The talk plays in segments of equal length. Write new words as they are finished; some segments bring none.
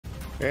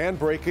And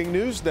breaking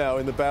news now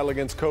in the battle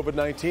against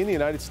COVID-19. The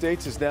United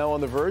States is now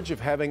on the verge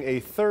of having a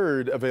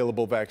third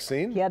available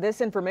vaccine. Yeah,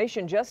 this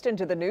information just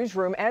into the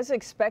newsroom. As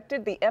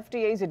expected, the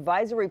FDA's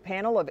advisory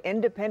panel of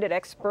independent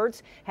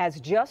experts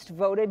has just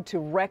voted to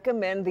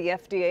recommend the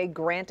FDA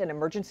grant an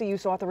emergency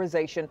use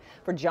authorization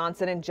for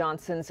Johnson &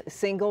 Johnson's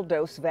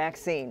single-dose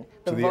vaccine.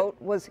 The vote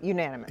was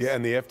unanimous. Yeah,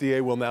 and the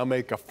FDA will now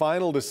make a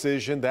final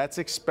decision. That's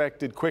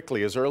expected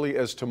quickly, as early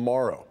as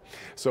tomorrow.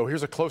 So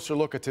here's a closer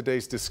look at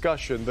today's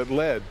discussion that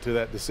led to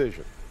that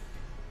decision.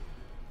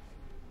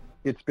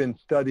 It's been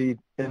studied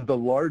in the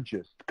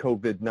largest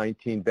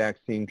COVID-19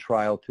 vaccine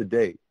trial to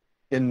date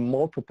in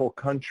multiple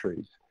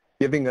countries,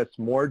 giving us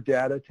more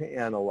data to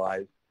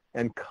analyze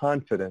and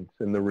confidence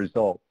in the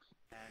results.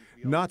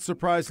 Not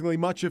surprisingly,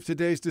 much of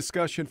today's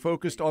discussion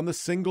focused on the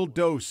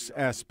single-dose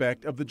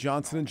aspect of the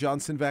Johnson &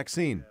 Johnson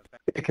vaccine.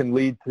 It can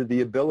lead to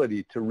the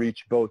ability to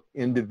reach both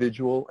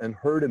individual and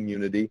herd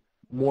immunity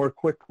more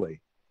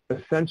quickly.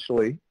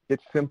 Essentially,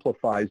 it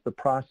simplifies the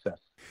process.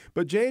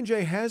 But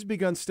J&J has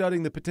begun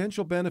studying the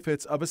potential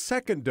benefits of a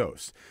second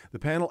dose. The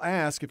panel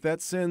asked if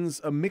that sends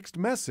a mixed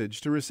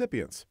message to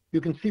recipients.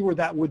 You can see where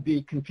that would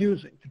be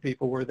confusing to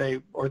people, where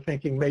they are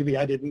thinking maybe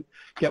I didn't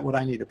get what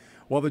I needed.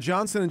 While the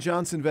Johnson &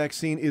 Johnson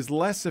vaccine is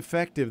less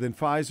effective than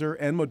Pfizer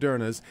and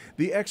Moderna's,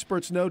 the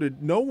experts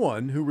noted no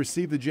one who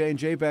received the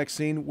J&J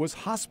vaccine was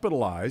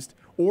hospitalized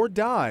or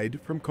died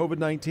from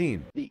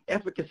COVID-19. The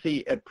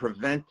efficacy at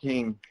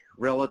preventing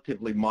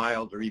relatively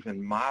mild or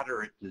even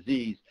moderate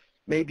disease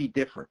may be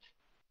different,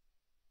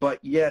 but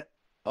yet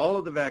all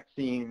of the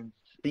vaccines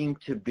seem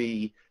to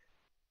be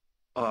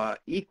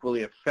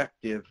equally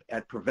effective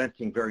at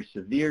preventing very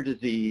severe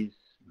disease,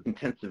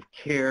 intensive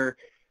care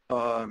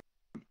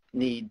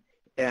need,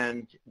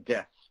 and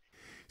deaths.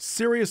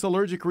 Serious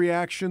allergic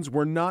reactions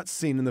were not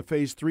seen in the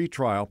phase 3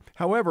 trial.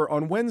 However,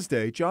 on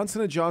Wednesday,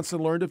 Johnson &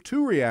 Johnson learned of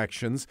 2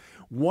 reactions,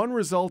 one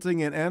resulting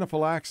in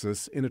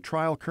anaphylaxis in a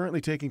trial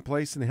currently taking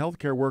place in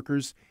healthcare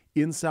workers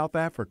in South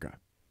Africa.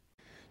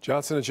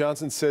 Johnson &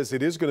 Johnson says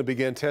it is going to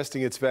begin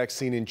testing its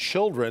vaccine in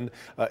children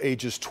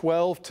ages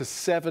 12 to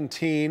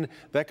 17.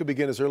 That could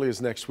begin as early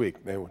as next week.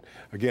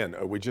 Again,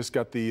 we just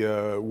got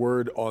the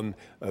word on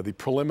the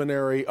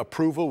preliminary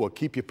approval. We'll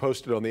keep you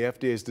posted on the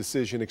FDA's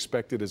decision,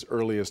 expected as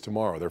early as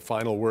tomorrow. Their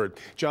final word.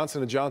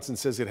 Johnson & Johnson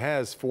says it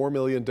has 4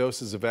 million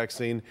doses of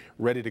vaccine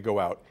ready to go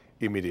out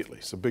immediately.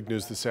 So big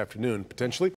news this afternoon, potentially.